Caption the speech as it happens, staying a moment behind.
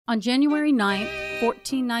On January 9,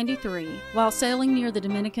 1493, while sailing near the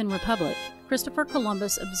Dominican Republic, Christopher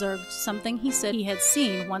Columbus observed something he said he had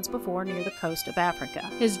seen once before near the coast of Africa.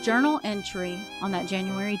 His journal entry on that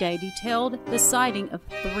January day detailed the sighting of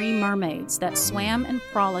 3 mermaids that swam and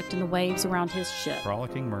frolicked in the waves around his ship.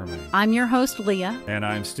 Frolicking mermaids. I'm your host, Leah. And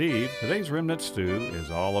I'm Steve. Today's Remnant Stew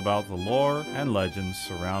is all about the lore and legends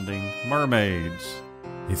surrounding mermaids.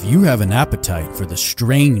 If you have an appetite for the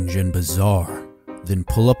strange and bizarre, then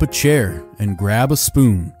pull up a chair and grab a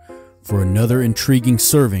spoon for another intriguing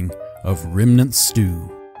serving of Remnant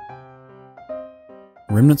Stew.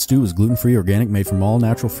 Remnant Stew is gluten-free, organic, made from all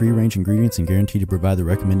natural, free-range ingredients, and guaranteed to provide the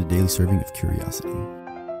recommended daily serving of curiosity.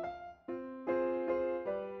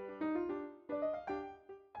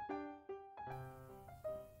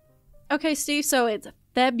 Okay, Steve, so it's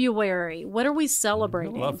February. What are we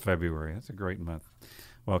celebrating? I love February. That's a great month.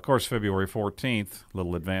 Well, of course, February 14th,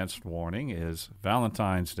 little advanced warning, is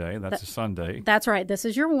Valentine's Day. That's a Sunday. That's right. This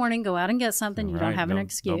is your warning. Go out and get something. You don't have an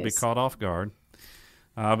excuse. Don't be caught off guard.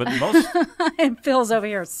 But most... And Phil's over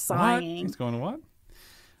here sighing. What? He's going, what?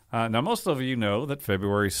 Now, most of you know that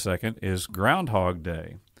February 2nd is Groundhog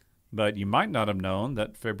Day. But you might not have known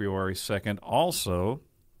that February 2nd also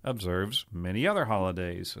observes many other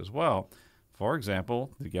holidays as well. For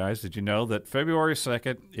example, guys, did you know that February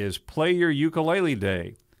 2nd is Play Your Ukulele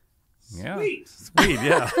Day? Yeah. Sweet,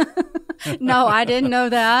 yeah. No, I didn't know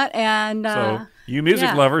that. And so you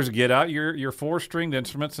music lovers, get out your 4-stringed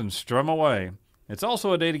instruments and strum away. It's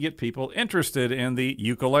also a day to get people interested in the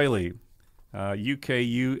ukulele.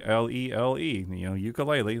 U-K-U-L-E-L-E.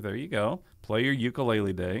 Ukulele. There you go. Play Your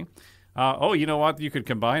Ukulele Day. You know what? You could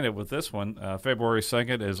combine it with this one. February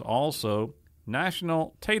 2nd is also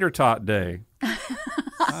National Tater Tot Day.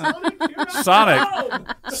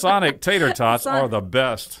 Sonic tater tots are the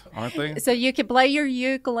best, aren't they? So you can play your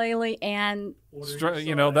ukulele and that's. I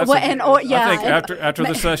think after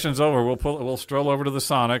the session's over, we'll stroll over to the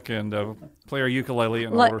Sonic and play our ukulele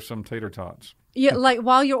and order some tater tots. Yeah, like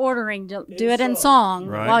while you're ordering, do it in song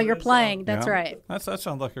while you're playing. That's right. That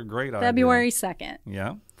sounds like a great idea. February 2nd.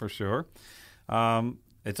 Yeah, for sure.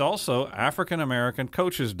 It's also African American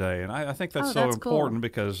Coaches Day, and I think that's important cool.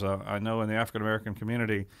 Because I know in the African American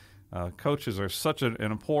community, coaches are such an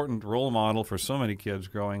important role model for so many kids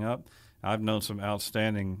growing up. I've known some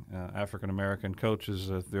outstanding African American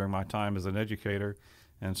coaches during my time as an educator,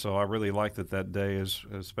 and so I really like that day is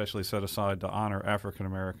especially set aside to honor African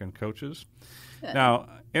American coaches. Now,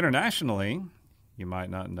 internationally, you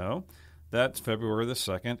might not know that February the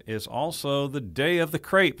 2nd is also the Day of the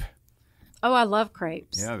Crepe. Oh, I love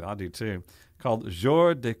crepes. Yeah, I do too. Called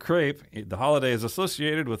Jour de Crepe. The holiday is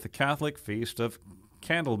associated with the Catholic feast of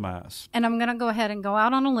Candlemas. And I'm going to go ahead and go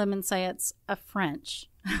out on a limb and say it's a French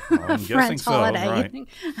French holiday. Right.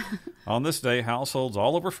 On this day, households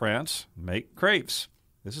all over France make crepes.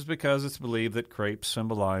 This is because it's believed that crepes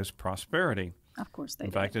symbolize prosperity. Of course they do.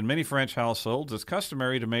 In fact, in many French households, it's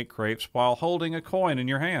customary to make crepes while holding a coin in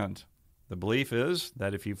your hand. The belief is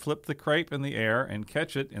that if you flip the crepe in the air and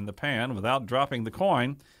catch it in the pan without dropping the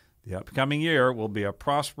coin, the upcoming year will be a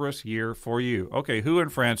prosperous year for you. Okay, who in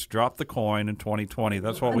France dropped the coin in 2020?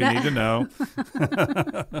 That's what we need to know.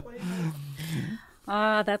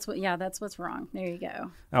 That's what's wrong. There you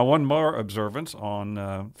go. Now, one more observance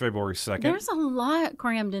on February 2nd. There's a lot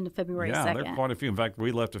crammed into February 2nd. Yeah, there are quite a few. In fact,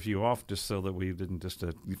 we left a few off just so that we didn't just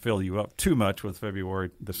fill you up too much with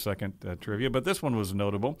February the 2nd trivia. But this one was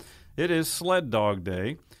notable. It is Sled Dog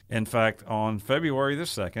Day. In fact, on February the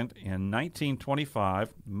 2nd, in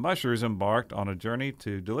 1925, mushers embarked on a journey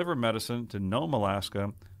to deliver medicine to Nome,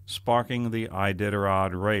 Alaska, sparking the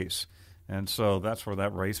Iditarod race. And so that's where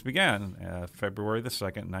that race began, February the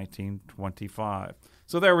 2nd, 1925.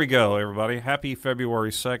 So there we go, everybody. Happy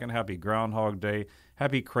February 2nd. Happy Groundhog Day.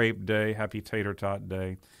 Happy Crepe Day. Happy Tater Tot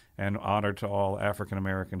Day. And honor to all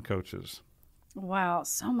African-American coaches. Wow,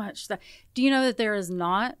 so much stuff. Do you know that there is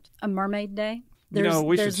not a Mermaid Day?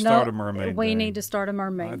 We should start a Mermaid Day. We need to start a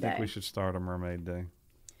Mermaid Day. I think we should start a Mermaid Day.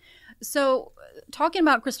 So talking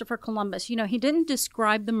about Christopher Columbus, he didn't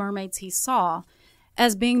describe the mermaids he saw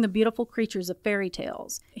as being the beautiful creatures of fairy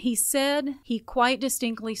tales. He said he quite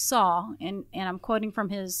distinctly saw, and I'm quoting from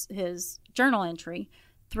his journal entry,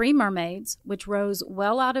 3 mermaids which rose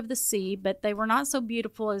well out of the sea, but they were not so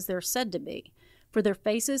beautiful as they're said to be, for their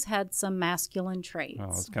faces had some masculine traits. Oh,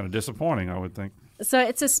 that's kind of disappointing, I would think. So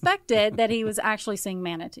it's suspected that he was actually seeing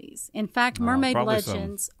manatees. In fact, mermaid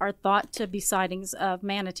legends are thought to be sightings of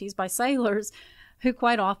manatees by sailors who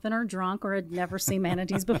quite often are drunk or had never seen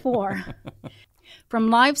manatees before. From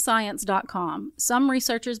livescience.com, some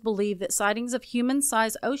researchers believe that sightings of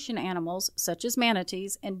human-sized ocean animals, such as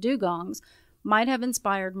manatees and dugongs, might have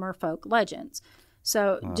inspired merfolk legends.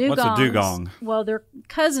 So dugongs, what's a dugong? Well, they're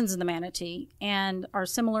cousins of the manatee and are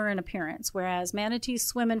similar in appearance. Whereas manatees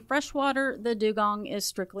swim in freshwater, the dugong is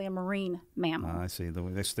strictly a marine mammal. I see.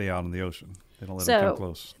 They stay out in the ocean. They don't let them come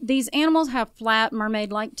close. These animals have flat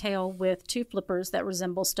mermaid-like tail with two flippers that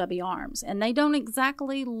resemble stubby arms. And they don't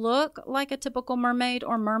exactly look like a typical mermaid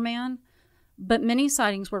or merman, but many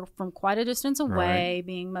sightings were from quite a distance away,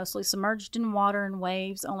 being mostly submerged in water and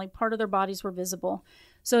waves. Only part of their bodies were visible.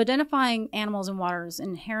 So identifying animals in water is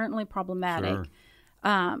inherently problematic. Sure.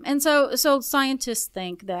 And so scientists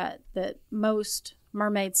think that most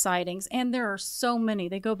mermaid sightings, and there are so many,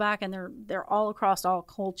 they go back and they're all across all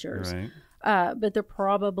cultures, but they're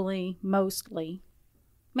probably mostly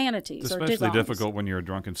manatees. It's or especially dugongs. difficult when you're a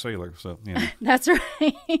drunken sailor. So yeah. That's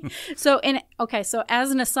right. So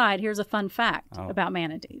as an aside, here's a fun fact about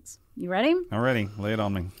manatees. You ready? I'm ready. Lay it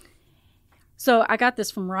on me. So I got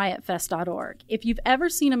this from riotfest.org. If you've ever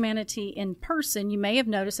seen a manatee in person, you may have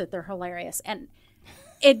noticed that they're hilarious. And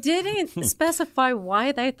it didn't specify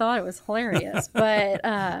why they thought it was hilarious, but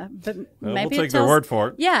maybe we'll take their word for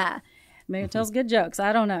it. Yeah. Maybe it tells good jokes.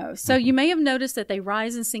 I don't know. So you may have noticed that they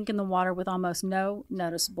rise and sink in the water with almost no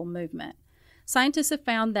noticeable movement. Scientists have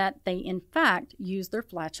found that they, in fact, use their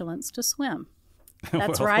flatulence to swim.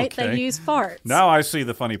 That's well, right. okay. They use farts. Now I see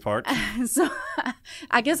the funny part. So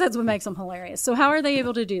I guess that's what makes them hilarious. So how are they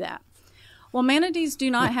able to do that? Well, manatees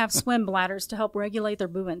do not have swim bladders to help regulate their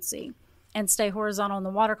buoyancy and stay horizontal in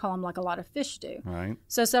the water column like a lot of fish do. Right.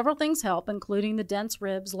 So several things help, including the dense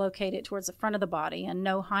ribs located towards the front of the body and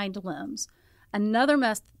no hind limbs. Another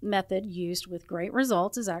method used with great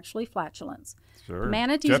results is actually flatulence. Sure.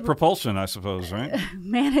 Manatees Jet propulsion, I suppose, right?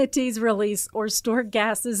 Manatees release or store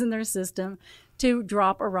gases in their system to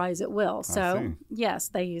drop or rise at will. So, yes,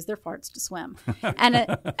 they use their farts to swim. And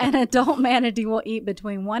an adult manatee will eat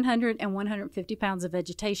between 100 and 150 pounds of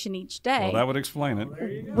vegetation each day. Well, that would explain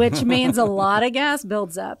it. Which means a lot of gas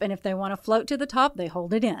builds up. And if they want to float to the top, they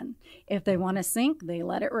hold it in. If they want to sink, they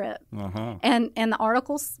let it rip. And the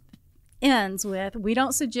article ends with, we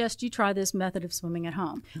don't suggest you try this method of swimming at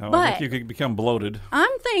home. But I think you could become bloated.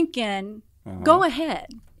 I'm thinking, go ahead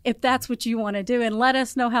if that's what you want to do, and let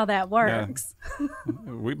us know how that works. Yeah.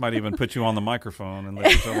 We might even put you on the microphone and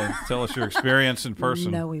let you tell us your experience in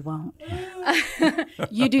person. No, we won't.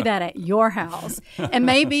 You do that at your house, and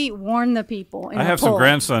maybe warn the people. I have some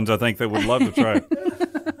grandsons, I think, that would love to try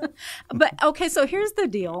it. But, okay, so here's the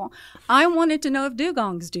deal. I wanted to know if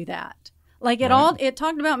dugongs do that. Like, it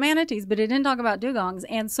talked about manatees, but it didn't talk about dugongs.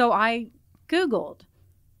 And so I Googled,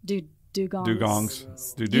 do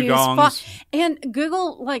dugongs. Do dugongs. And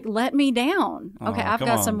Google, let me down. Okay, I've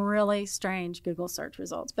got some really strange Google search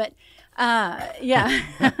results. But, yeah,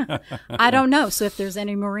 I don't know. So if there's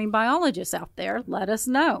any marine biologists out there, let us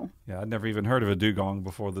know. Yeah, I'd never even heard of a dugong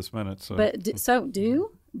before this minute. So. But,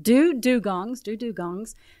 do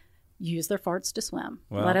dugongs use their farts to swim?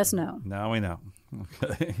 Well, let us know. Now we know.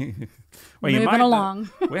 Okay. Well, Moving along.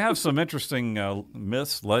 We have some interesting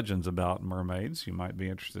myths, legends about mermaids you might be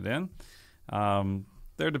interested in.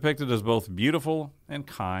 They're depicted as both beautiful and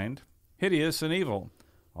kind, hideous and evil,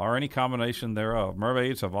 or any combination thereof.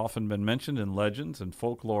 Mermaids have often been mentioned in legends and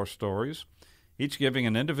folklore stories, each giving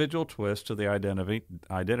an individual twist to the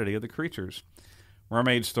identity of the creatures.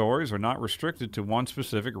 Mermaid stories are not restricted to one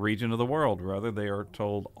specific region of the world. Rather, they are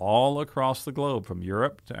told all across the globe, from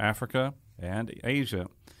Europe to Africa and Asia.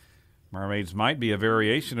 Mermaids might be a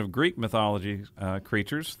variation of Greek mythology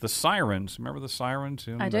creatures. The sirens. Remember the sirens?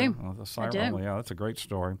 I do. The siren. I do. Oh, yeah, that's a great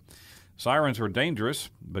story. Sirens were dangerous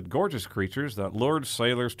but gorgeous creatures that lured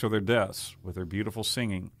sailors to their deaths with their beautiful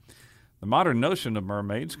singing. The modern notion of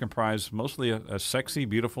mermaids comprised mostly a sexy,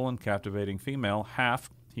 beautiful, and captivating female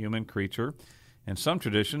half-human creature. In some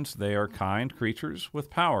traditions, they are kind creatures with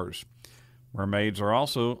powers. Mermaids are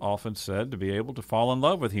also often said to be able to fall in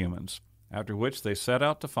love with humans, after which they set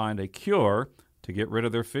out to find a cure to get rid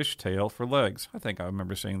of their fish tail for legs. I think I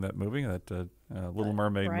remember seeing that movie, that Little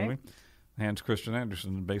Mermaid movie. Hans Christian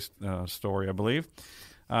Andersen-based story, I believe.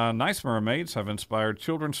 Nice mermaids have inspired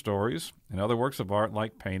children's stories and other works of art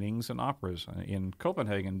like paintings and operas. In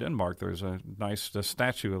Copenhagen, Denmark, there's a nice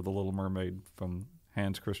statue of the Little Mermaid from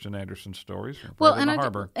Hans Christian Andersen's stories. Well, and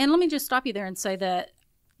let me just stop you there and say that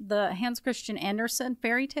the Hans Christian Andersen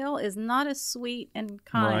fairy tale is not as sweet and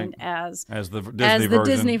kind as the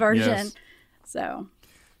Disney version. Yes. So,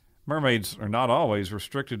 mermaids are not always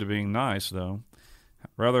restricted to being nice, though.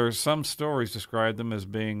 Rather, some stories describe them as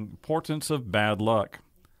being portents of bad luck.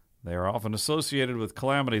 They are often associated with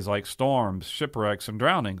calamities like storms, shipwrecks, and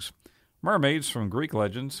drownings. Mermaids from Greek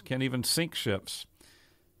legends can even sink ships.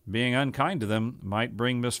 Being unkind to them might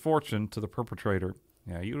bring misfortune to the perpetrator.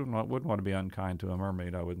 Yeah, you wouldn't want to be unkind to a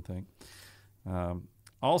mermaid, I wouldn't think.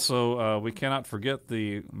 Also, we cannot forget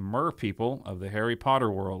the mer people of the Harry Potter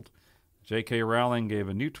world. J.K. Rowling gave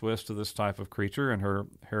a new twist to this type of creature in her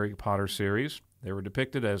Harry Potter series. They were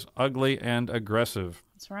depicted as ugly and aggressive.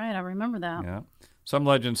 That's right. I remember that. Yeah. Some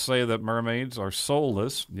legends say that mermaids are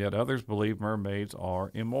soulless, yet others believe mermaids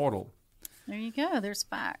are immortal. There you go. There's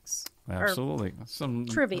facts. Absolutely. Some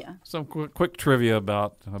trivia. Some quick trivia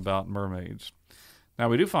about mermaids. Now,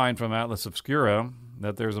 we do find from Atlas Obscura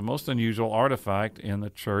that there's a most unusual artifact in the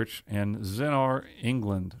church in Zinnar,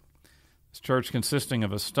 England. This church, consisting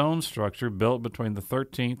of a stone structure built between the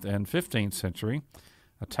 13th and 15th century,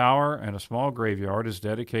 a tower and a small graveyard, is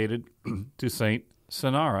dedicated to Saint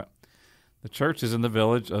Sinara. The church is in the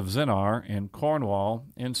village of Zinnar in Cornwall.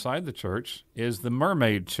 Inside the church is the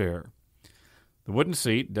mermaid chair. The wooden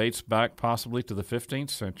seat dates back possibly to the 15th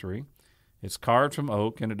century. It's carved from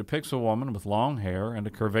oak, and it depicts a woman with long hair and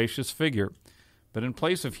a curvaceous figure. But in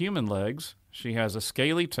place of human legs, she has a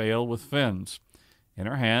scaly tail with fins. In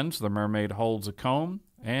her hands, the mermaid holds a comb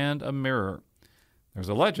and a mirror. There's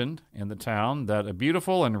a legend in the town that a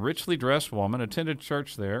beautiful and richly dressed woman attended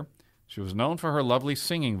church there. She was known for her lovely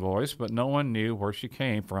singing voice, but no one knew where she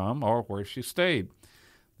came from or where she stayed.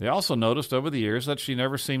 They also noticed over the years that she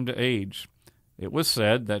never seemed to age. It was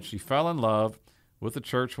said that she fell in love with the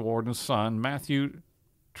church warden's son, Matthew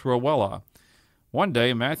Truella. One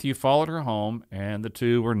day, Matthew followed her home, and the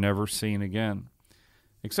two were never seen again.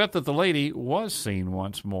 Except that the lady was seen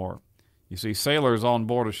once more. You see, sailors on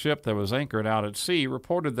board a ship that was anchored out at sea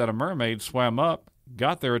reported that a mermaid swam up,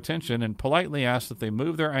 got their attention, and politely asked that they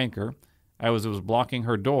move their anchor, as it was blocking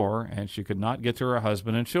her door, and she could not get to her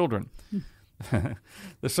husband and children.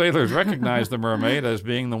 The sailors recognized the mermaid as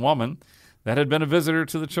being the woman that had been a visitor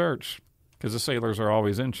to the church, because the sailors are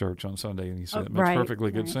always in church on Sunday, and he said it makes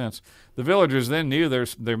perfectly good sense. The villagers then knew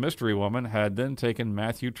their mystery woman had then taken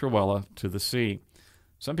Matthew Truella to the sea.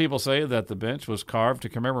 Some people say that the bench was carved to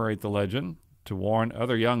commemorate the legend, to warn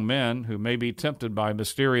other young men who may be tempted by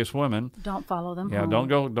mysterious women. Don't follow them. Yeah, home.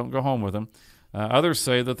 don't go home with them. Others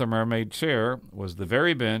say that the mermaid chair was the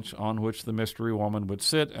very bench on which the mystery woman would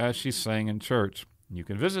sit as she sang in church. You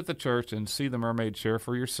can visit the church and see the mermaid chair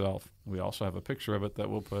for yourself. We also have a picture of it that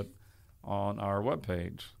we'll put on our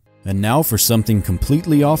webpage. And now for something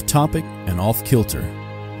completely off topic and off kilter.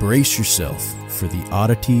 Brace yourself for the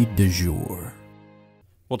oddity du jour.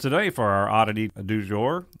 Well, today for our oddity du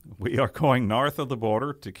jour, we are going north of the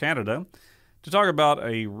border to Canada to talk about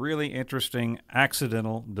a really interesting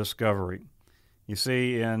accidental discovery. You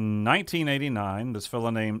see, in 1989, this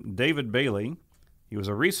fellow named David Bailey, he was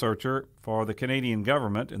a researcher for the Canadian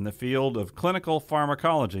government in the field of clinical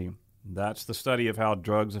pharmacology. That's the study of how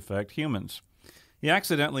drugs affect humans. He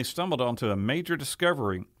accidentally stumbled onto a major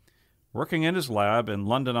discovery. Working in his lab in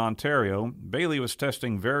London, Ontario, Bailey was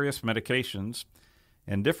testing various medications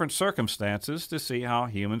in different circumstances to see how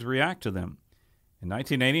humans react to them. In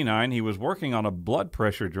 1989, he was working on a blood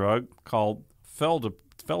pressure drug called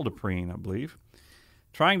feldeprine, I believe,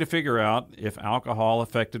 trying to figure out if alcohol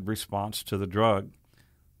affected response to the drug.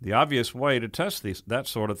 The obvious way to test that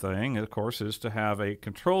sort of thing, of course, is to have a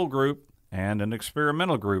control group and an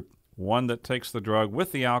experimental group, one that takes the drug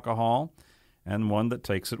with the alcohol and one that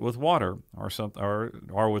takes it with water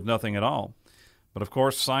or with nothing at all. But, of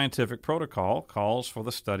course, scientific protocol calls for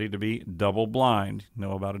the study to be double-blind. You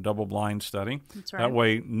know about a double-blind study? That's right. That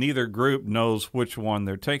way, neither group knows which one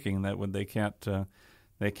they're taking. That when they can't fudge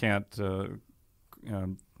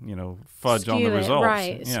on the results.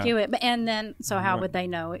 Right, skew it. And then, so how would they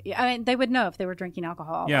know? I mean, they would know if they were drinking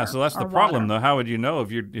alcohol. Yeah, or, so that's the problem, though. How would you know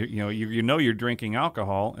if you're drinking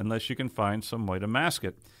alcohol unless you can find some way to mask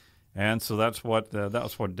it? And so that's what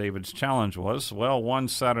David's challenge was. Well, one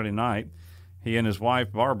Saturday night, he and his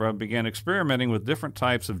wife Barbara began experimenting with different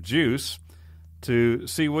types of juice to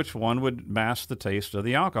see which one would mask the taste of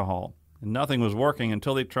the alcohol. And nothing was working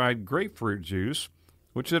until they tried grapefruit juice,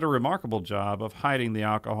 which did a remarkable job of hiding the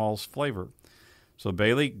alcohol's flavor. So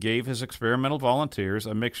Bailey gave his experimental volunteers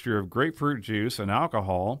a mixture of grapefruit juice and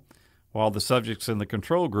alcohol, while the subjects in the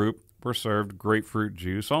control group were served grapefruit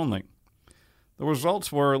juice only. The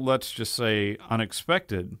results were, let's just say,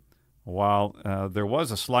 unexpected. While there was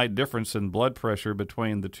a slight difference in blood pressure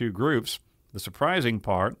between the two groups, the surprising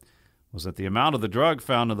part was that the amount of the drug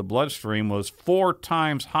found in the bloodstream was 4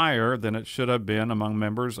 times higher than it should have been among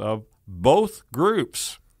members of both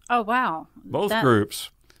groups. Oh, wow. Both groups.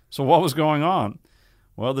 So what was going on?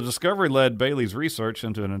 Well, the discovery led Bailey's research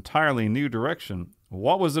into an entirely new direction.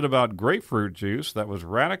 What was it about grapefruit juice that was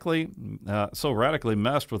so radically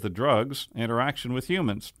messed with the drug's interaction with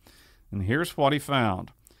humans? And here's what he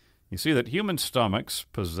found. You see that human stomachs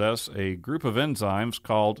possess a group of enzymes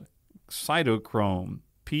called cytochrome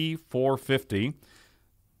P450.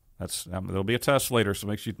 There'll be a test later, so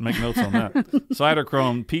make sure you make notes on that.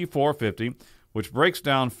 Cytochrome P450, which breaks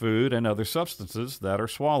down food and other substances that are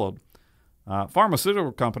swallowed.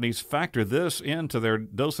 Pharmaceutical companies factor this into their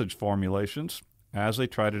dosage formulations as they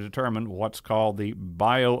try to determine what's called the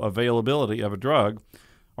bioavailability of a drug,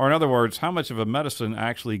 or in other words, how much of a medicine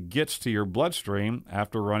actually gets to your bloodstream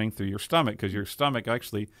after running through your stomach, because your stomach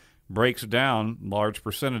actually breaks down large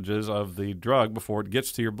percentages of the drug before it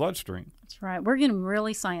gets to your bloodstream. That's right. We're getting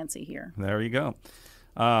really sciencey here. There you go.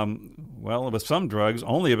 Well, with some drugs,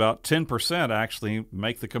 only about 10% actually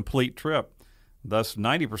make the complete trip. Thus,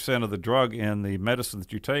 90% of the drug in the medicine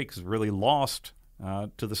that you take is really lost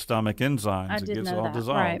to the stomach enzymes. It gets all dissolved.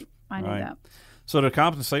 Right. I knew that. So to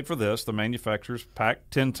compensate for this, the manufacturers pack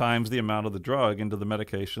 10 times the amount of the drug into the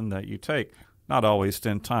medication that you take. Not always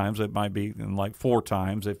 10 times. It might be like 4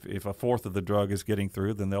 times. If a fourth of the drug is getting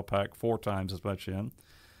through, then they'll pack 4 times as much in,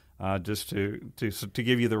 just to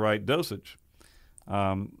give you the right dosage.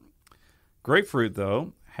 Grapefruit,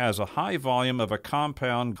 though, has a high volume of a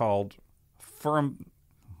compound called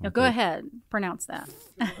Now go ahead. Pronounce that.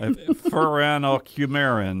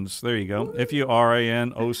 Furanocoumarins. There you go.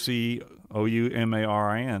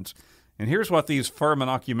 Furanocoumarins. And here's what these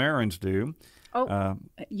furanocoumarins do.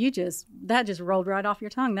 That just rolled right off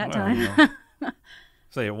your tongue that time.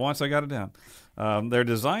 Say it once, I got it down. They're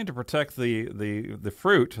designed to protect the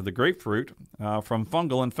fruit, the grapefruit, from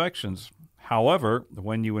fungal infections. However,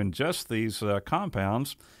 when you ingest these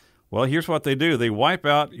compounds, well, here's what they do. They wipe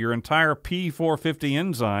out your entire P450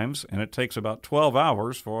 enzymes, and it takes about 12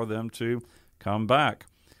 hours for them to come back.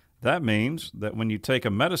 That means that when you take a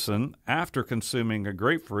medicine after consuming a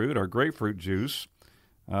grapefruit or grapefruit juice,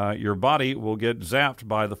 your body will get zapped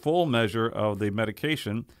by the full measure of the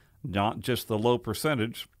medication, not just the low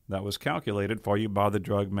percentage that was calculated for you by the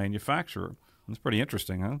drug manufacturer. That's pretty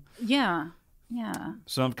interesting, huh? Yeah.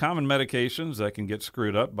 Some common medications that can get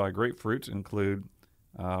screwed up by grapefruits include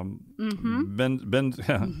here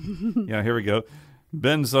we go.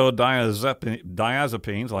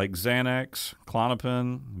 Benzodiazepines like Xanax,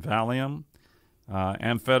 Klonopin, Valium,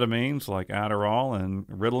 amphetamines like Adderall and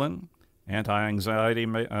Ritalin, anti-anxiety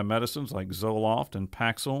medicines like Zoloft and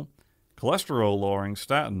Paxil, cholesterol-lowering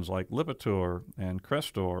statins like Lipitor and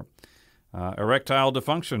Crestor, erectile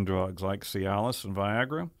dysfunction drugs like Cialis and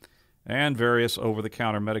Viagra, and various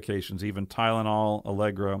over-the-counter medications, even Tylenol,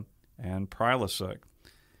 Allegra, and Prilosec.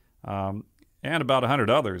 And about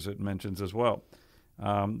 100 others it mentions as well.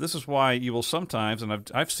 This is why you will sometimes,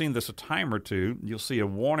 and I've seen this a time or two, you'll see a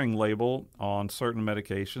warning label on certain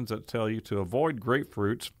medications that tell you to avoid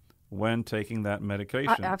grapefruits when taking that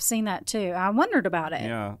medication. I've seen that too. I wondered about it.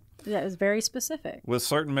 Yeah. That was very specific. With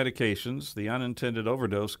certain medications, the unintended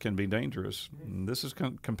overdose can be dangerous. And this is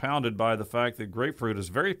compounded by the fact that grapefruit is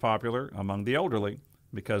very popular among the elderly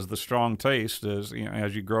because the strong taste is,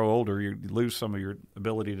 as you grow older, you lose some of your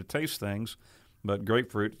ability to taste things. But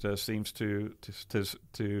grapefruit seems to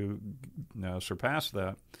surpass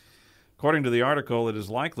that. According to the article, it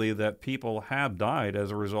is likely that people have died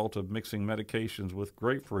as a result of mixing medications with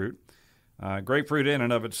grapefruit. Grapefruit in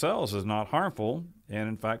and of itself is not harmful and,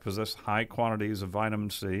 in fact, possess high quantities of vitamin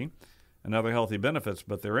C and other healthy benefits,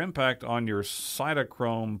 but their impact on your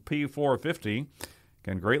cytochrome P450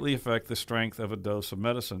 can greatly affect the strength of a dose of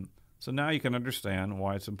medicine. So now you can understand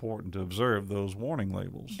why it's important to observe those warning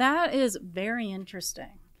labels. That is very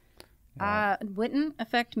interesting. Wouldn't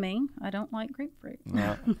affect me. I don't like grapefruit.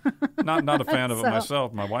 Not a fan of it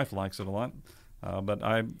myself. My wife likes it a lot. But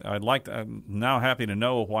I'm now happy to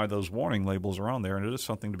know why those warning labels are on there, and it is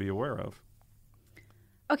something to be aware of.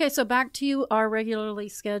 Okay, so back to our regularly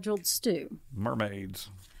scheduled stew. Mermaids.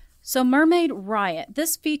 So Mermaid Riot.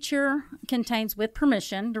 This feature contains, with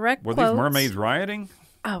permission, direct quotes. Were these mermaids rioting?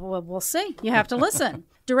 Oh, well, we'll see. You have to listen.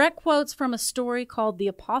 Direct quotes from a story called The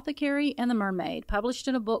Apothecary and the Mermaid, published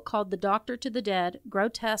in a book called The Doctor to the Dead,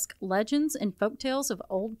 Grotesque Legends and Folktales of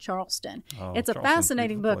Old Charleston. It's a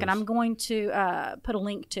fascinating book, and I'm going to put a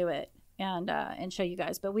link to it and show you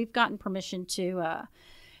guys. But we've gotten permission to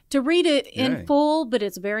read it in full, but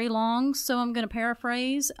it's very long, so I'm going to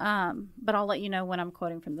paraphrase, but I'll let you know when I'm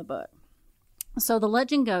quoting from the book. So the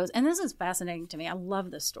legend goes, and this is fascinating to me. I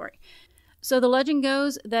love this story. So the legend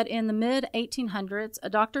goes that in the mid-1800s, a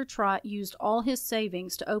Dr. Trott used all his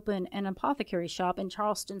savings to open an apothecary shop in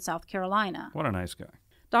Charleston, South Carolina. What a nice guy.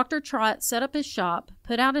 Dr. Trot set up his shop,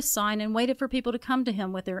 put out a sign, and waited for people to come to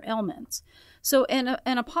him with their ailments. So an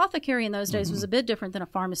apothecary in those days was a bit different than a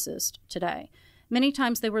pharmacist today. Many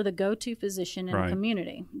times they were the go-to physician in the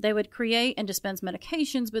community. They would create and dispense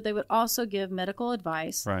medications, but they would also give medical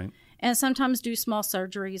advice and sometimes do small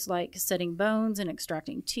surgeries like setting bones and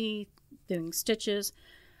extracting teeth, doing stitches.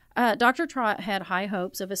 Dr. Trot had high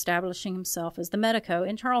hopes of establishing himself as the medico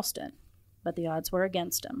in Charleston, but the odds were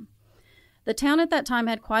against him. The town at that time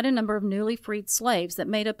had quite a number of newly freed slaves that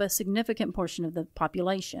made up a significant portion of the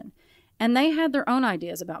population, and they had their own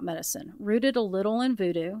ideas about medicine, rooted a little in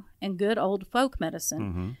voodoo and good old folk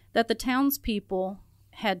medicine that the townspeople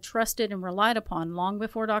had trusted and relied upon long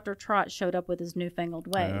before Dr. Trot showed up with his newfangled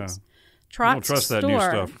ways. Trot's don't trust store, that new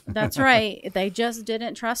stuff. That's right. They just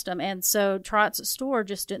didn't trust him, and so Trot's store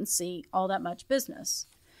just didn't see all that much business.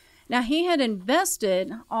 Now, he had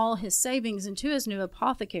invested all his savings into his new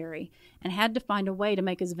apothecary and had to find a way to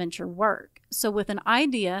make his venture work. So with an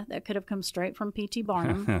idea that could have come straight from P.T.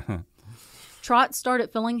 Barnum, Trot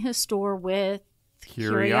started filling his store with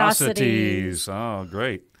curiosities. Oh,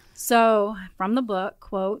 great. So, from the book,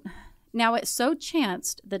 quote, "Now it so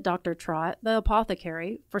chanced that Dr. Trot, the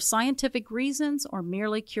apothecary, for scientific reasons or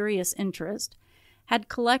merely curious interest, had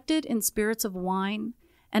collected in spirits of wine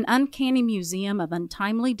an uncanny museum of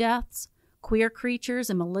untimely deaths, queer creatures,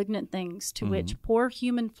 and malignant things to which poor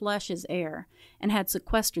human flesh is heir, and had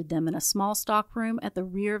sequestered them in a small stockroom at the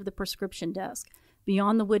rear of the prescription desk,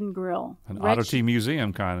 beyond the wooden grill. An oddity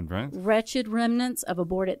museum kind, right? Wretched remnants of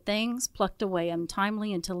aborted things plucked away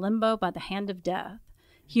untimely into limbo by the hand of death,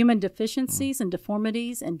 human deficiencies and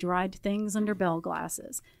deformities, and dried things under bell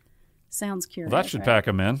glasses." Sounds curious. Well, that should pack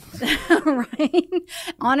them in. Right?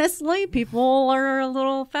 Honestly, people are a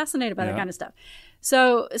little fascinated by that kind of stuff.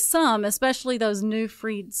 So some, especially those new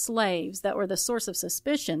freed slaves that were the source of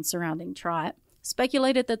suspicion surrounding Trot,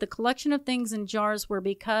 speculated that the collection of things in jars were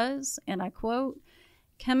because, and I quote,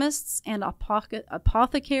 "chemists and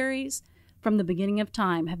apothecaries from the beginning of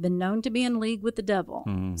time have been known to be in league with the devil.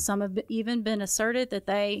 Some have even been asserted that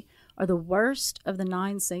they are the worst of the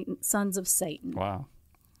 9 sons of Satan." Wow.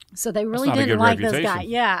 So they really didn't like this guy.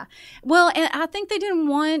 Yeah. Well, and I think they didn't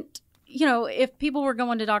want, if people were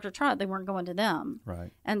going to Dr. Trot, they weren't going to them.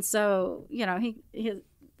 Right. And so, he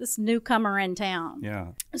this newcomer in town. Yeah.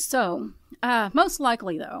 So, most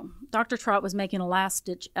likely, though, Dr. Trot was making a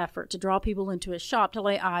last-ditch effort to draw people into his shop to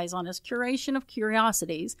lay eyes on his curation of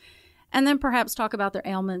curiosities, and then perhaps talk about their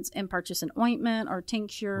ailments and purchase an ointment or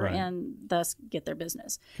tincture and thus get their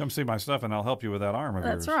business. Come see my stuff and I'll help you with that arm of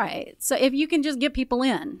yours. That's right. So if you can just get people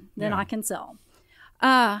in, then I can sell.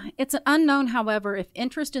 It's unknown, however, if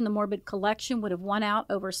interest in the morbid collection would have won out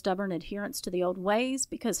over stubborn adherence to the old ways,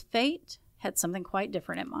 because fate had something quite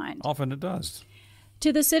different in mind. Often it does.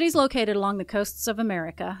 To the cities located along the coasts of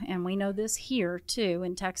America, and we know this here, too,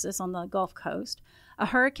 in Texas on the Gulf Coast, a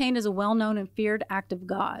hurricane is a well-known and feared act of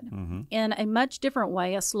God. In a much different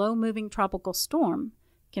way, a slow-moving tropical storm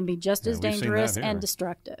can be just as dangerous and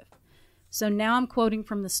destructive. So now I'm quoting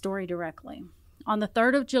from the story directly. On the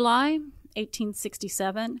 3rd of July,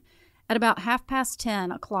 1867, at about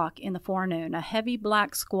 10:30 in the forenoon, a heavy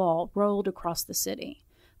black squall rolled across the city,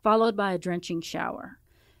 followed by a drenching shower.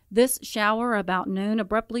 This shower about noon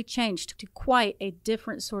abruptly changed to quite a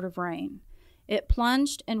different sort of rain. It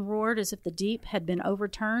plunged and roared as if the deep had been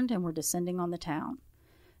overturned and were descending on the town.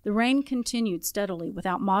 The rain continued steadily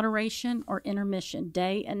without moderation or intermission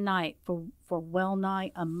day and night for well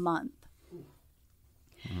nigh a month.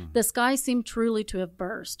 The sky seemed truly to have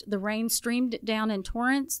burst. The rain streamed down in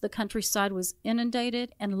torrents, the countryside was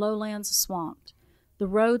inundated, and lowlands swamped. The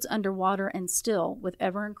roads underwater, and still, with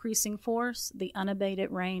ever-increasing force, the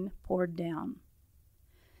unabated rain poured down.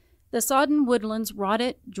 The sodden woodlands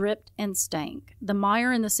rotted, dripped, and stank. The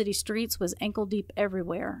mire in the city streets was ankle-deep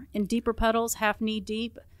everywhere. In deeper puddles, half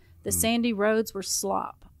knee-deep, the sandy roads were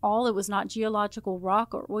slop. All that was not geological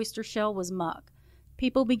rock or oyster shell was muck.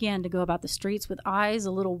 People began to go about the streets with eyes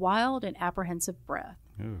a little wild and apprehensive breath.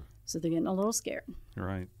 Ooh. So they're getting a little scared. You're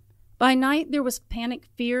right. By night, there was panic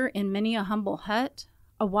fear in many a humble hut.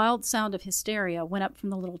 A wild sound of hysteria went up from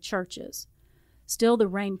the little churches. Still, the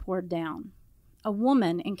rain poured down. A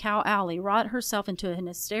woman in Cow Alley wrought herself into an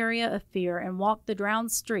hysteria of fear and walked the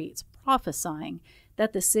drowned streets, prophesying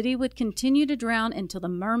that the city would continue to drown until the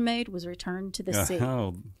mermaid was returned to the sea.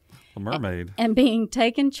 Oh, the mermaid. And being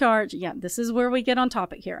taken charge, this is where we get on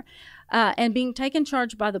topic here, and being taken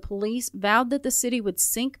charge by the police, vowed that the city would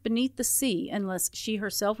sink beneath the sea unless she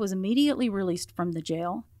herself was immediately released from the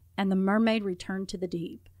jail and the mermaid returned to the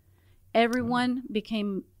deep. Everyone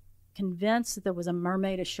became convinced that there was a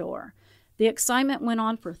mermaid ashore. The excitement went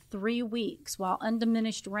on for 3 weeks, while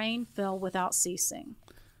undiminished rain fell without ceasing.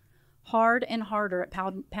 Hard and harder it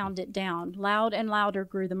pounded down. Loud and louder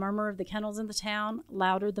grew the murmur of the kennels in the town,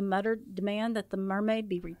 louder the muttered demand that the mermaid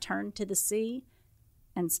be returned to the sea,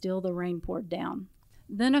 and still the rain poured down.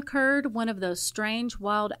 Then occurred one of those strange,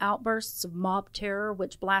 wild outbursts of mob terror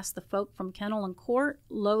which blast the folk from kennel and court,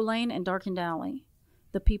 low lane and darkened alley.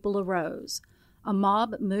 The people arose. A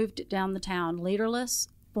mob moved down the town, leaderless,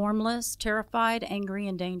 formless, terrified, angry,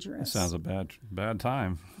 and dangerous. That sounds a bad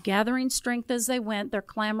time. Gathering strength as they went, their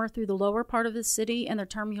clamor through the lower part of the city and their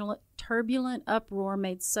turbulent uproar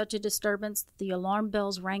made such a disturbance that the alarm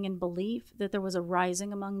bells rang in belief that there was a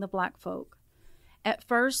rising among the black folk. At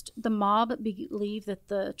first, the mob believed that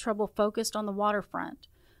the trouble focused on the waterfront.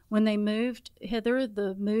 When they moved hither,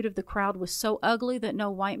 the mood of the crowd was so ugly that no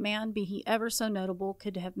white man, be he ever so notable,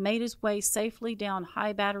 could have made his way safely down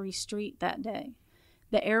High Battery Street that day.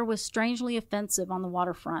 The air was strangely offensive on the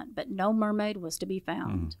waterfront, but no mermaid was to be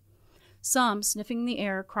found. Some, sniffing the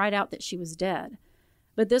air, cried out that she was dead.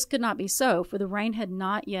 But this could not be so, for the rain had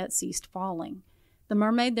not yet ceased falling. The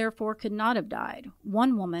mermaid, therefore, could not have died.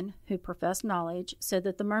 One woman, who professed knowledge, said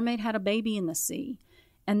that the mermaid had a baby in the sea,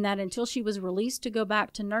 and that until she was released to go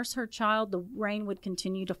back to nurse her child, the rain would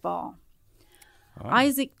continue to fall. Oh.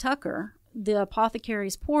 Isaac Tucker, the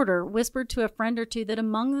apothecary's porter, whispered to a friend or two that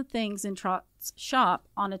among the things in Trot's shop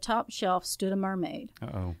on a top shelf stood a mermaid.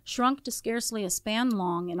 Shrunk to scarcely a span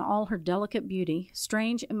long in all her delicate beauty,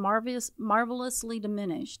 strange and marvelously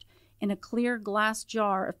diminished, in a clear glass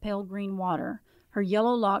jar of pale green water, her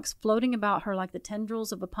yellow locks floating about her like the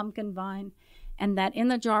tendrils of a pumpkin vine, and that in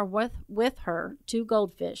the jar with her 2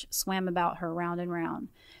 goldfish swam about her round and round.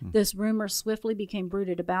 This rumor swiftly became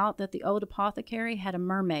bruited about that the old apothecary had a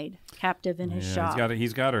mermaid captive in his shop.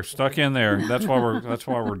 He's got her stuck in there. That's why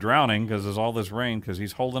we're drowning, because there's all this rain, because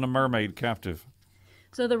he's holding a mermaid captive.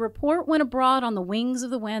 So the report went abroad on the wings of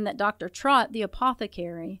the wind that Dr. Trot, the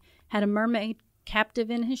apothecary, had a mermaid captive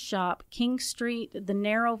in his shop. King Street, the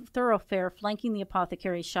narrow thoroughfare flanking the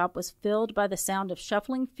apothecary's shop, was filled by the sound of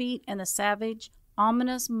shuffling feet and the savage,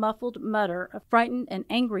 ominous, muffled mutter of frightened and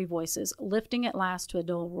angry voices, lifting at last to a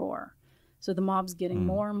dull roar. So the mob's getting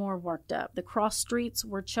more and more worked up. The cross streets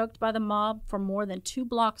were choked by the mob for more than 2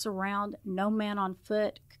 blocks around. No man on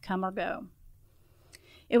foot could come or go.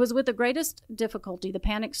 It was with the greatest difficulty the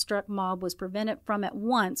panic-struck mob was prevented from at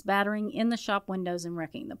once battering in the shop windows and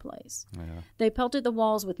wrecking the place. Yeah. They pelted the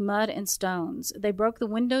walls with mud and stones. They broke the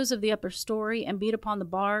windows of the upper story and beat upon the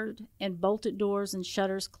barred and bolted doors and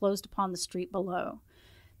shutters closed upon the street below.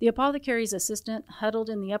 The apothecary's assistant huddled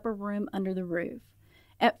in the upper room under the roof.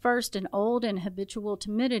 At first, an old and habitual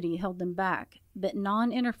timidity held them back, but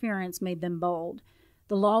non-interference made them bold.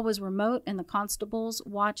 The law was remote, and the constables,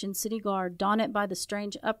 watch, and city guard, daunted by the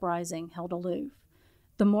strange uprising, held aloof.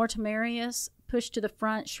 The more temerarious pushed to the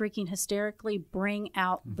front, shrieking hysterically, "Bring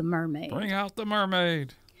out the mermaid! Bring out the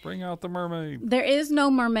mermaid! Bring out the mermaid!" "There is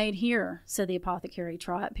no mermaid here," said the apothecary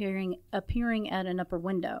Trot, appearing at an upper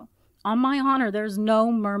window. "On my honor, there's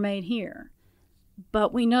no mermaid here."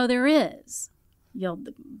 "But we know there is," yelled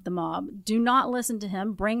the mob. "Do not listen to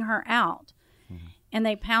him. Bring her out." And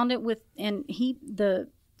they pound it the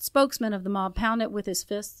spokesman of the mob, pounded with his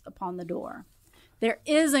fists upon the door. "There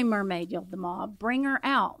is a mermaid," yelled the mob. "Bring her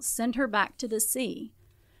out. Send her back to the sea."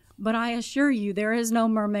 "But I assure you there is no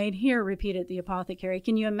mermaid here," repeated the apothecary.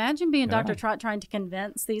 Can you imagine being Dr. Trot trying to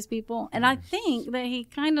convince these people? And I think that he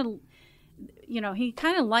kind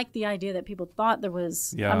of liked the idea that people thought there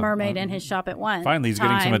was a mermaid in his shop at one Finally, he's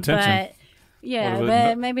getting some attention.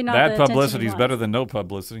 But maybe not. Bad publicity is better than no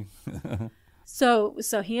publicity.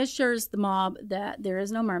 So he assures the mob that there is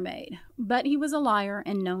no mermaid, but he was a liar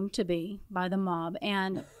and known to be by the mob,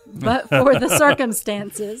 but for the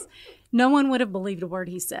circumstances, no one would have believed a word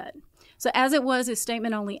he said. So as it was, his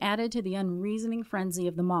statement only added to the unreasoning frenzy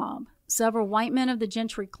of the mob. Several white men of the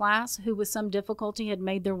gentry class, who with some difficulty had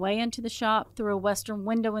made their way into the shop through a western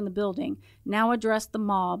window in the building, now addressed the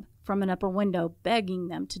mob from an upper window, begging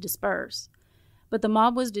them to disperse. But the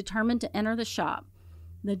mob was determined to enter the shop.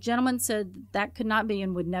 The gentleman said that could not be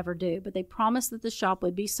and would never do, but they promised that the shop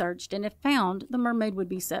would be searched, and if found, the mermaid would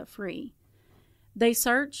be set free. They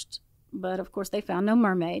searched, but of course they found no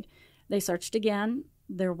mermaid. They searched again.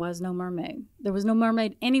 There was no mermaid. There was no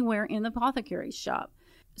mermaid anywhere in the apothecary's shop.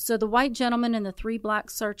 So the white gentleman and the 3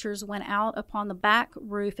 black searchers went out upon the back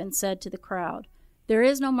roof and said to the crowd, "There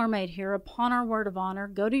is no mermaid here. Upon our word of honor,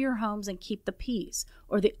 go to your homes and keep the peace,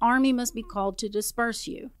 or the army must be called to disperse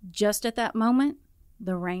you." Just at that moment,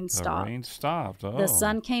 the rain stopped. The rain stopped. Oh. The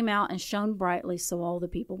sun came out and shone brightly, so all the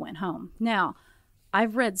people went home. Now,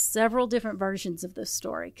 I've read several different versions of this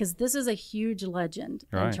story because this is a huge legend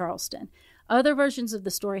in Charleston. Other versions of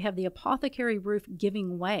the story have the apothecary roof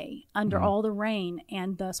giving way under all the rain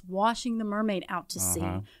and thus washing the mermaid out to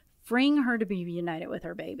sea, freeing her to be reunited with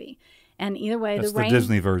her baby. And either way, that's the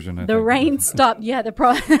Disney version. I think. Rain stopped. Yeah,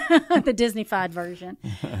 the Disney-fied version.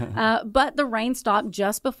 But the rain stopped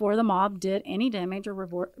just before the mob did any damage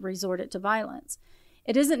or resorted to violence.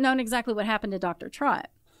 It isn't known exactly what happened to Dr. Trott.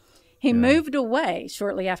 He moved away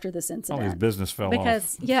shortly after this incident. Oh, his business fell off.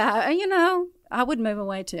 Because, I would move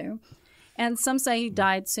away too. And some say he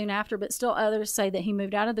died soon after, but still others say that he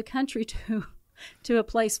moved out of the country to a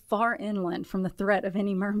place far inland from the threat of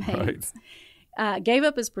any mermaids. Right. Gave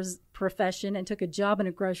up his profession and took a job in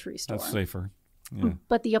a grocery store. That's safer. Yeah.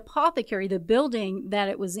 But the apothecary, the building that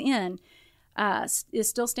it was in, is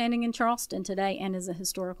still standing in Charleston today and is a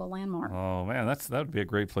historical landmark. Oh, man, that would be a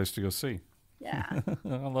great place to go see. Yeah.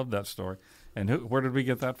 I love that story. And where did we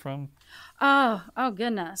get that from? Oh,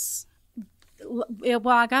 goodness.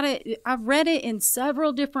 Well, I've read it in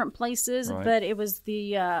several different places, but it was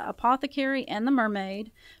the apothecary and the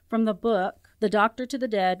mermaid from the book, The Doctor to the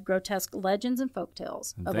Dead, Grotesque Legends and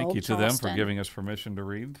Folktales of Old Charleston. Thank you to them for giving us permission to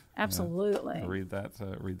read. Absolutely. Read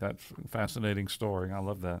that fascinating story. I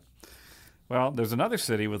love that. Well, there's another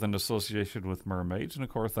city with an association with mermaids, and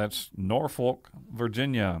of course that's Norfolk,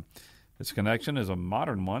 Virginia. Its connection is a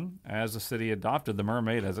modern one, as the city adopted the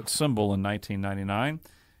mermaid as its symbol in 1999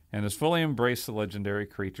 and has fully embraced the legendary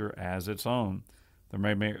creature as its own. The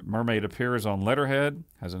mermaid appears on letterhead,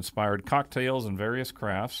 has inspired cocktails and various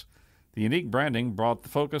crafts. The unique branding brought the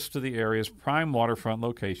focus to the area's prime waterfront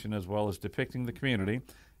location, as well as depicting the community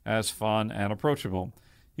as fun and approachable.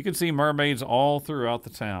 You can see mermaids all throughout the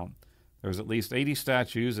town. There's at least 80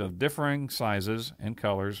 statues of differing sizes and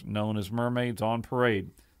colors known as mermaids on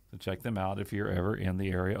parade. So check them out if you're ever in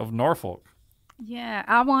the area of Norfolk. Yeah,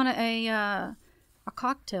 I want a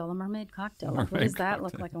cocktail, a mermaid cocktail. What does that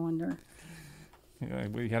look like, I wonder? Yeah,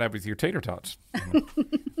 we had that with your tater tots.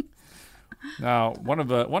 Now, one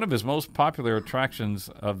of his most popular attractions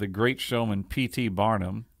of the great showman P.T.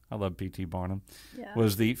 Barnum, I love P.T. Barnum,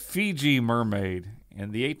 was the Fiji Mermaid.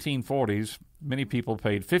 In the 1840s, many people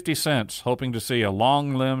paid 50 cents hoping to see a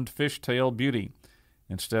long-limbed fish-tailed beauty.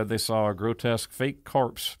 Instead, they saw a grotesque fake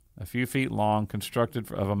corpse, a few feet long, constructed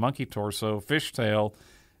of a monkey torso, fish tail,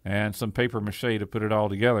 and some papier-mâché to put it all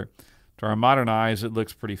together. To our modern eyes, it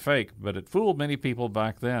looks pretty fake, but it fooled many people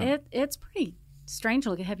back then. It's pretty strange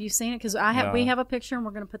looking. Have you seen it? Because we have a picture, and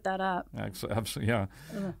we're going to put that up. Yeah.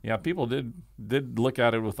 Yeah, people did look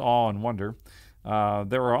at it with awe and wonder.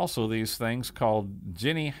 There were also these things called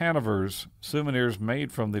Jenny Hanivers, souvenirs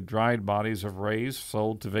made from the dried bodies of rays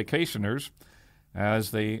sold to vacationers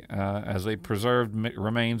as they preserved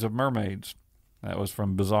remains of mermaids. That was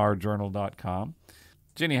from BizarreJournal.com.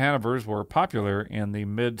 Jenny Hanivers were popular in the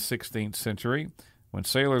mid-16th century when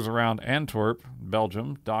sailors around Antwerp,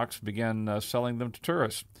 Belgium, docks began selling them to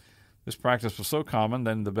tourists. This practice was so common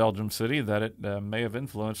in the Belgium city that it may have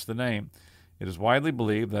influenced the name. It is widely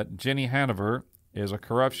believed that Jenny Haniver is a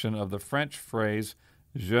corruption of the French phrase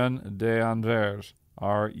jeune d'Anvers,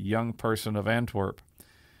 or young person of Antwerp.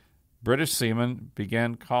 British seamen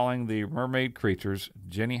began calling the mermaid creatures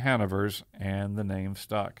Jenny Hanivers, and the name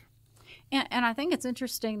stuck. And I think it's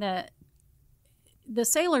interesting that the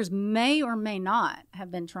sailors may or may not have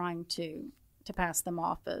been trying to pass them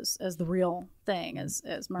off as the real thing, as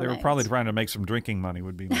mermaids. They were probably trying to make some drinking money,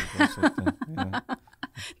 would be my guess.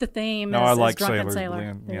 The theme I like drunken sailors.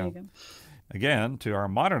 sailor. There you go. Again, to our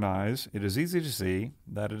modern eyes, it is easy to see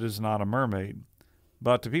that it is not a mermaid.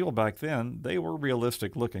 But to people back then, they were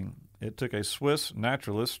realistic looking. It took a Swiss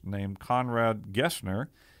naturalist named Conrad Gessner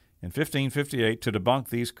in 1558 to debunk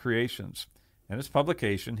these creations. In his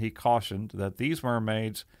publication, he cautioned that these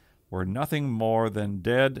mermaids were nothing more than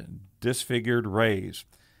dead, disfigured rays.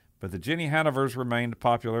 But the Jenny Hanivers remained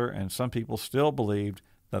popular, and some people still believed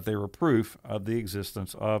that they were proof of the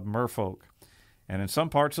existence of merfolk. And in some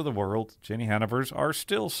parts of the world, Jenny Hanivers are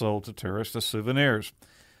still sold to tourists as souvenirs.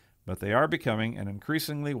 But they are becoming an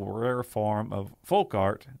increasingly rare form of folk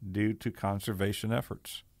art due to conservation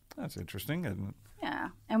efforts. That's interesting, isn't it? Yeah,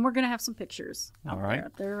 and we're going to have some pictures out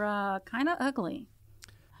there. They're kind of ugly.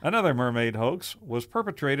 Another mermaid hoax was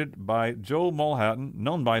perpetrated by Joe Mulhattan,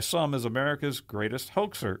 known by some as America's greatest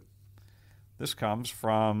hoaxer. This comes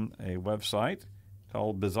from a website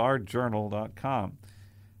called BizarreJournal.com.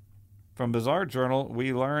 From Bizarre Journal,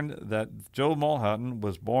 we learned that Joe Mulhattan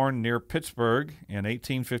was born near Pittsburgh in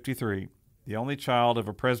 1853. the only child of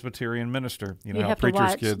a Presbyterian minister. You know You how have to preachers'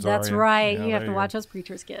 watch. kids That's are. right. Yeah, You have there to you watch go. those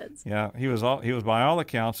preachers' kids. Yeah, he was by all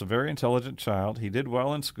accounts a very intelligent child. He did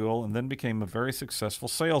well in school and then became a very successful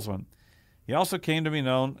salesman. He also came to be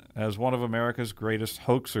known as one of America's greatest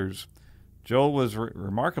hoaxers. Joel was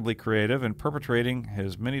remarkably creative in perpetrating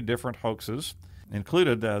his many different hoaxes,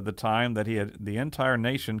 included the time that he had the entire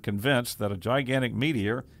nation convinced that a gigantic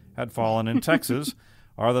meteor had fallen in Texas,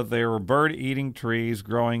 or that there were bird-eating trees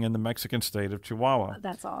growing in the Mexican state of Chihuahua.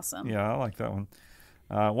 That's awesome. Yeah, I like that one.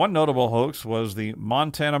 One notable hoax was the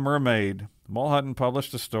Montana Mermaid. Mulhausen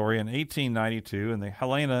published a story in 1892 in the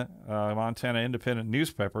Helena, Montana Independent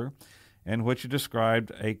newspaper, in which he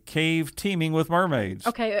described a cave teeming with mermaids.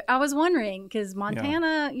 Okay, I was wondering, because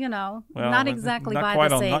Montana, not exactly by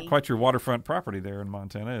the sea. Not quite your waterfront property there in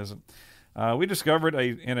Montana, is it? We discovered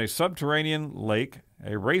in a subterranean lake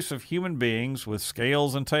a race of human beings with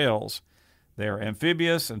scales and tails. They are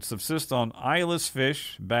amphibious and subsist on eyeless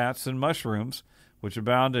fish, bats, and mushrooms, which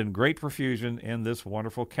abound in great profusion in this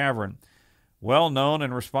wonderful cavern. Well-known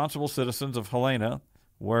and responsible citizens of Helena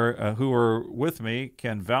who were with me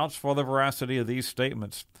can vouch for the veracity of these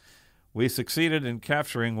statements. We succeeded in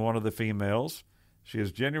capturing one of the females. She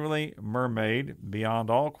is genuinely mermaid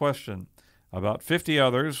beyond all question. About 50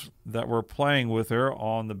 others that were playing with her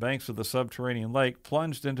on the banks of the subterranean lake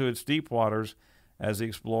plunged into its deep waters as the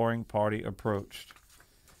exploring party approached.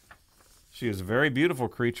 She is a very beautiful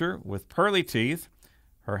creature with pearly teeth.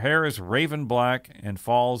 Her hair is raven black and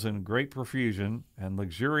falls in great profusion and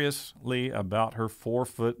luxuriously about 4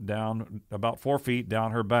 feet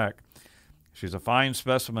down her back. She's a fine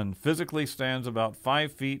specimen. Physically stands about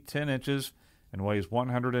 5 feet 10 inches and weighs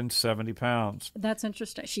 170 pounds. That's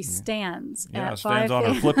interesting. She stands Yeah, at stands 5 on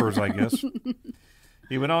her feet. flippers, I guess.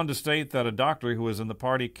 He went on to state that a doctor who was in the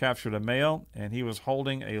party captured a male, and he was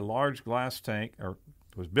holding a large glass tank, or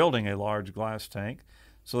was building a large glass tank,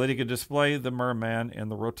 so that he could display the merman in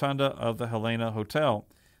the rotunda of the Helena Hotel.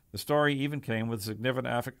 The story even came with a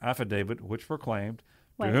significant affidavit which proclaimed,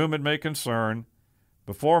 "To whom it may concern,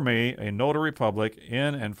 before me, a notary public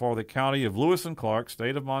in and for the county of Lewis and Clark,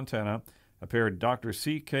 state of Montana, appeared Dr.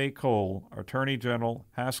 C.K. Cole, Attorney General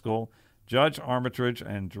Haskell, Judge Armitage,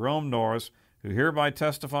 and Jerome Norris, who hereby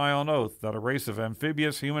testify on oath that a race of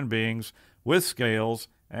amphibious human beings with scales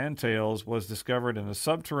and tails was discovered in a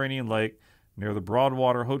subterranean lake near the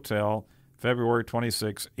Broadwater Hotel, February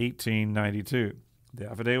 26, 1892. The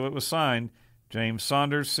affidavit was signed, James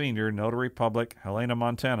Saunders, Sr., Notary Public, Helena,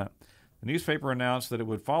 Montana. The newspaper announced that it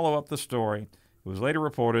would follow up the story. It was later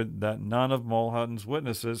reported that none of Mulhausen's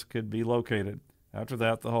witnesses could be located. After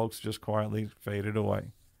that, the hoax just quietly faded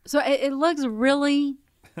away. So it looks really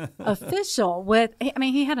official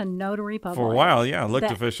he had a notary public. For a while, yeah, it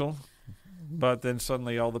looked official. But then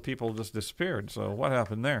suddenly all the people just disappeared. So what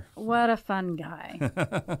happened there? What a fun guy.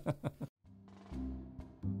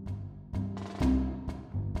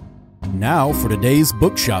 Now for today's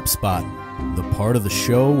bookshop spot, the part of the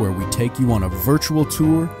show where we take you on a virtual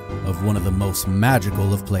tour of one of the most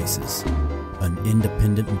magical of places, an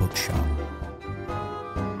independent bookshop.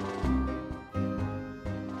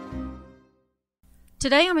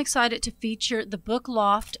 Today I'm excited to feature the Book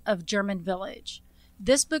Loft of German Village.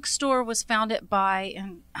 This bookstore was founded by,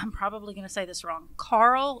 and I'm probably going to say this wrong,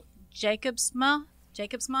 Carl Jacobsma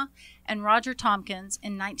and Roger Tompkins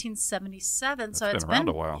in 1977. So it's been around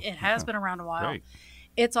a while. It has been around a while. Great.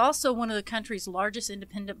 It's also one of the country's largest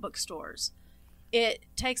independent bookstores. It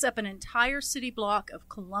takes up an entire city block of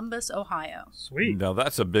Columbus, Ohio. Sweet. Now,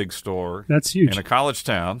 that's a big store. That's huge. In a college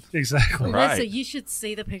town. Exactly. Right. So you should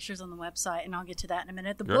see the pictures on the website, and I'll get to that in a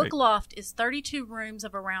minute. The Great. Book Loft is 32 rooms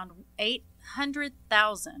of around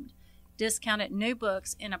 800,000 discounted new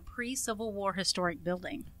books in a pre-Civil War historic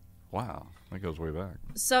building. Wow. That goes way back.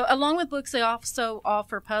 So along with books, they also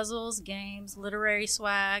offer puzzles, games, literary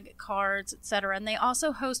swag, cards, etc. And they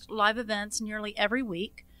also host live events nearly every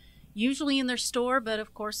week, usually in their store, but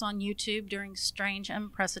of course on YouTube during strange,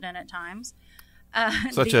 unprecedented times.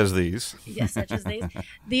 Such as these. Yes, such as these.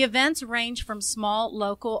 The events range from small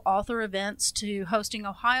local author events to hosting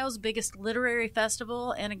Ohio's biggest literary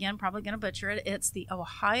festival. And again, probably going to butcher it. It's the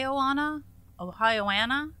Ohioana.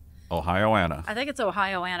 I think it's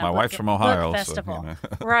Ohioana. My wife's from Ohio. Book Festival. So, you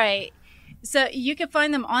know. Right. So you can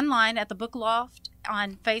find them online at the Book Loft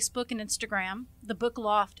on Facebook and Instagram, the Book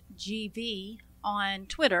Loft GV on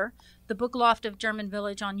Twitter, the Book Loft of German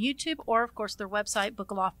Village on YouTube, or of course their website,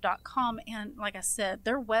 bookloft.com. And like I said,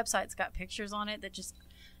 their website's got pictures on it that just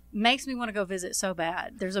makes me want to go visit so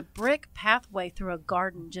bad. There's a brick pathway through a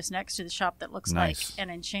garden just next to the shop that looks like an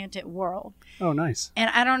enchanted world. Oh, nice. And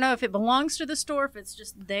I don't know if it belongs to the store, if it's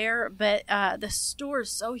just there, but the store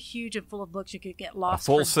is so huge and full of books you could get lost. A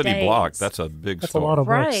full for city days. block. That's a big store. That's a lot of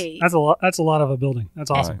Right. books. That's a lot of a building.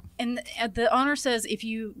 That's awesome. And the owner says if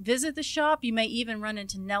you visit the shop, you may even run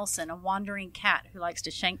into Nelson, a wandering cat who likes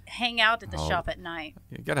to hang out at the shop at night.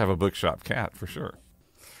 You got to have a bookshop cat for sure.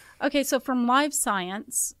 Okay, so from Live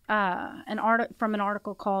Science, from an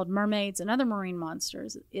article called Mermaids and Other Marine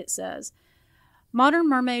Monsters, it says, modern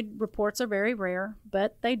mermaid reports are very rare,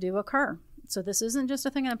 but they do occur. So this isn't just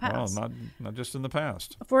a thing in the past. Well, not just in the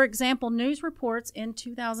past. For example, news reports in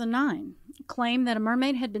 2009 claim that a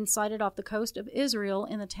mermaid had been sighted off the coast of Israel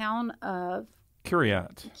in the town of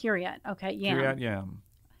Kiryat. Okay, Yam. Kiryat Yam.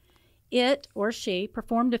 It, or she,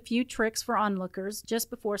 performed a few tricks for onlookers just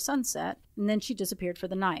before sunset, and then she disappeared for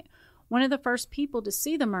the night. One of the first people to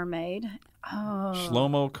see the mermaid...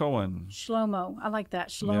 Shlomo Cohen. Shlomo. I like that.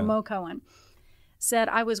 Shlomo Cohen. Said,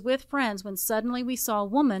 I was with friends when suddenly we saw a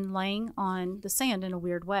woman laying on the sand in a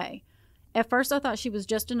weird way. At first I thought she was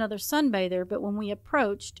just another sunbather, but when we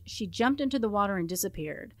approached, she jumped into the water and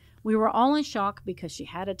disappeared. We were all in shock because she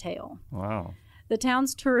had a tail. Wow. The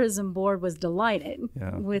town's tourism board was delighted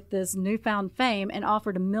with this newfound fame and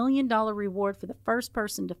offered $1 million reward for the first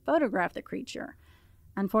person to photograph the creature.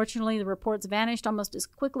 Unfortunately, the reports vanished almost as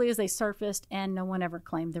quickly as they surfaced, and no one ever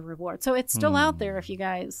claimed the reward. So it's still out there if you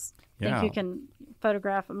guys think you can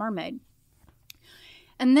photograph a mermaid.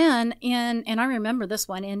 And then, and I remember this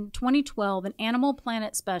one, in 2012, an Animal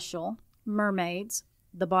Planet special, Mermaids,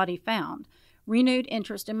 The Body Found, renewed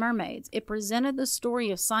interest in mermaids. It presented the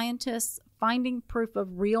story of scientists finding proof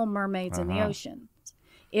of real mermaids in the ocean.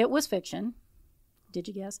 It was fiction. Did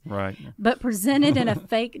you guess? Right. But presented in a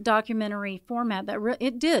fake documentary format that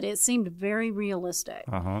it seemed very realistic.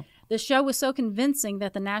 The show was so convincing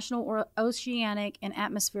that the National Oceanic and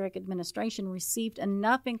Atmospheric Administration received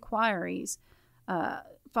enough inquiries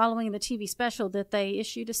following the TV special that they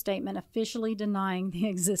issued a statement officially denying the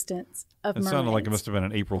existence of mermaids. It sounded like it must have been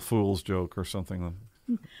an April Fool's joke or something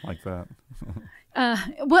like that.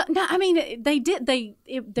 Well, no, I mean, they did. Made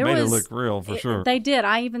it look real for sure. They did.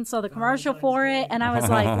 I even saw the commercial for it, and I was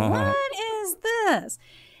like, what is this?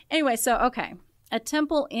 Anyway, so, a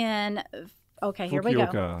temple in, here we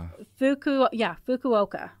go.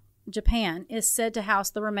 Fukuoka, Japan, is said to house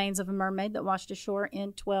the remains of a mermaid that washed ashore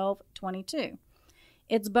in 1222.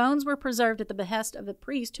 Its bones were preserved at the behest of a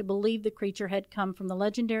priest who believed the creature had come from the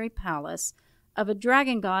legendary palace of a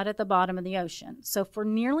dragon god at the bottom of the ocean. So for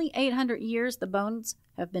nearly 800 years, the bones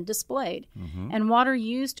have been displayed, and water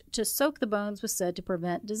used to soak the bones was said to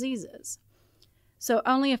prevent diseases. So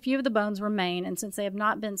only a few of the bones remain, and since they have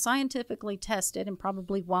not been scientifically tested and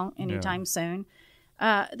probably won't anytime soon,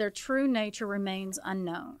 their true nature remains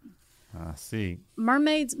unknown. I see.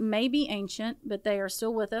 Mermaids may be ancient, but they are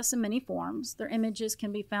still with us in many forms. Their images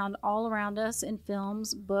can be found all around us in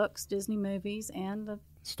films, books, Disney movies, and the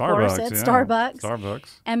Starbucks,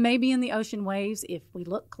 and maybe in the ocean waves if we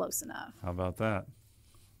look close enough. How about that?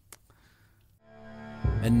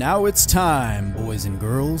 And now it's time, boys and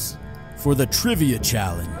girls, for the Trivia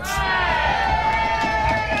Challenge.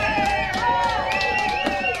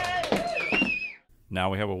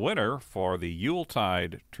 Now we have a winner for the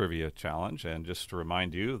Yuletide Trivia Challenge, and just to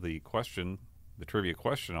remind you, the trivia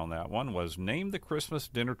question on that one was, name the Christmas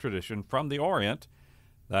dinner tradition from the Orient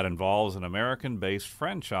that involves an American-based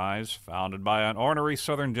franchise founded by an ornery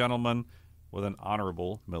Southern gentleman with an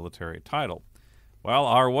honorable military title. Well,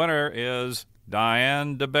 our winner is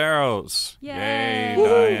Diane DeBarros. Yay,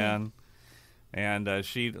 Diane. And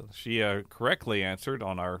she correctly answered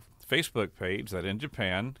on our Facebook page that in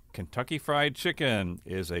Japan, Kentucky Fried Chicken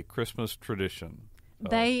is a Christmas tradition.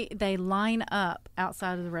 They line up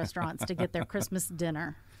outside of the restaurants to get their Christmas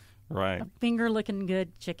dinner. Right. A finger-looking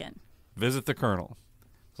good chicken. Visit the Colonel.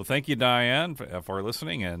 So thank you, Diane, for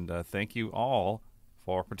listening, and thank you all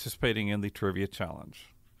for participating in the Trivia Challenge.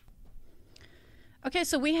 Okay,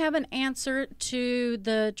 so we have an answer to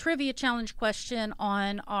the Trivia Challenge question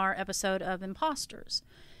on our episode of Imposters.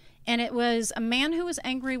 And it was a man who was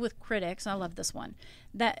angry with critics. I love this one.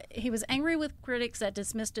 That he was angry with critics that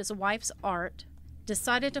dismissed his wife's art,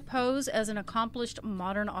 decided to pose as an accomplished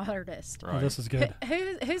modern artist. Right. Oh, this is good.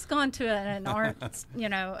 Who's gone to an art,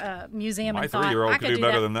 museum and thought, My 3-year-old I could do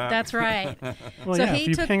better than that. That's right. Well, so if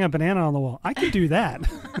you hang a banana on the wall, I could do that.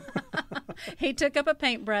 He took up a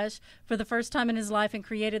paintbrush for the first time in his life and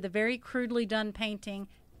created the very crudely done painting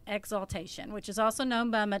Exaltation, which is also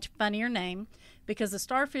known by a much funnier name because the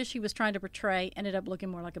starfish he was trying to portray ended up looking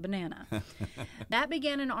more like a banana. That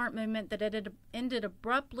began an art movement that ended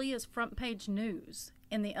abruptly as front page news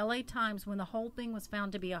in the LA Times when the whole thing was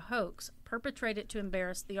found to be a hoax perpetrated to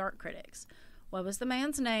embarrass the art critics. What was the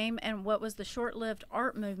man's name, and what was the short-lived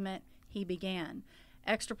art movement he began?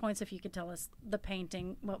 Extra points if you could tell us the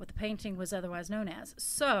painting, what the painting was otherwise known as.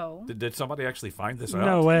 So, did somebody actually find this out?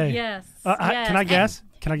 No way. Yes. Yes. Can I guess?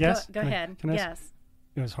 Can I guess? Go ahead. Yes.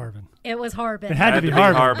 It was Harbin. It was Harbin. It had to be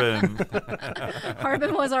Harbin.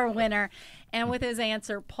 Harbin was our winner. And with his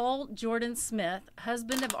answer, Paul Jordan Smith,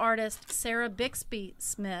 husband of artist Sarah Bixby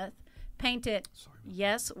Smith, painted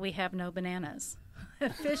Yes, We Have No Bananas,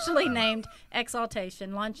 officially named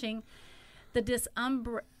Exaltation, launching this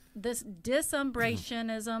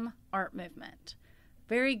disumbrationism art movement.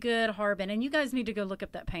 Very good, Harbin. And you guys need to go look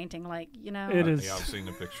up that painting. It is. Yeah, I've seen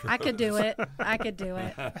the picture. I could do it. I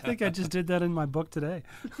think I just did that in my book today.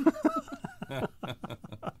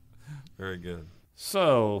 Very good.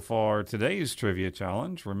 So for today's trivia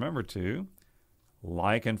challenge, remember to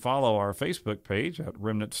like and follow our Facebook page at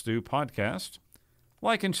Remnant Stew Podcast.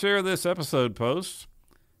 Like and share this episode post.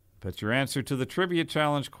 Put your answer to the trivia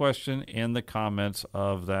challenge question in the comments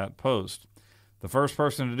of that post. The first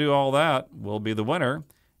person to do all that will be the winner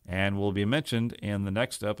and will be mentioned in the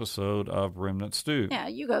next episode of Remnant Stew. Yeah,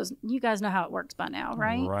 you guys know how it works by now,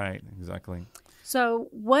 right? Right, exactly. So,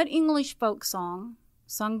 what English folk song,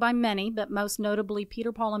 sung by many, but most notably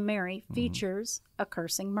Peter, Paul, and Mary, features a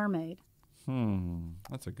cursing mermaid?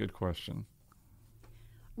 That's a good question.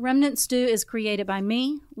 Remnant Stew is created by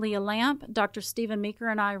me, Leah Lamp, Dr. Judy Meeker,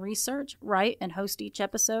 and I research, write, and host each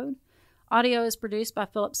episode. Audio is produced by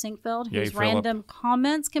Philip Sinquefield, whose random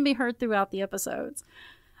comments can be heard throughout the episodes.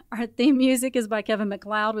 Our theme music is by Kevin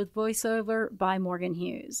MacLeod with voiceover by Morgan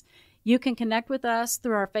Hughes. You can connect with us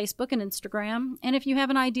through our Facebook and Instagram. And if you have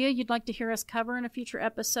an idea you'd like to hear us cover in a future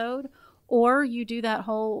episode, or you do that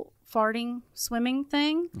whole farting, swimming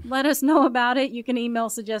thing, let us know about it. You can email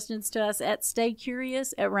suggestions to us at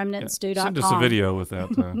staycurious@remnantstew.com. Send us a video with that.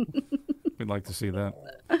 We'd like to see that.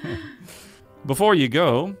 Before you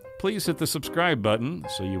go, please hit the subscribe button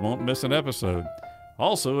so you won't miss an episode.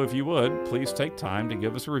 Also, if you would, please take time to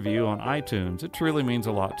give us a review on iTunes. It truly means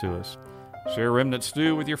a lot to us. Share Remnant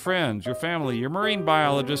Stew with your friends, your family, your marine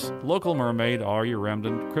biologist, local mermaid, or your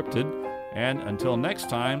remnant cryptid. And until next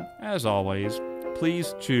time, as always,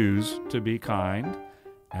 please choose to be kind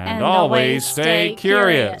and always stay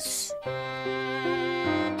curious.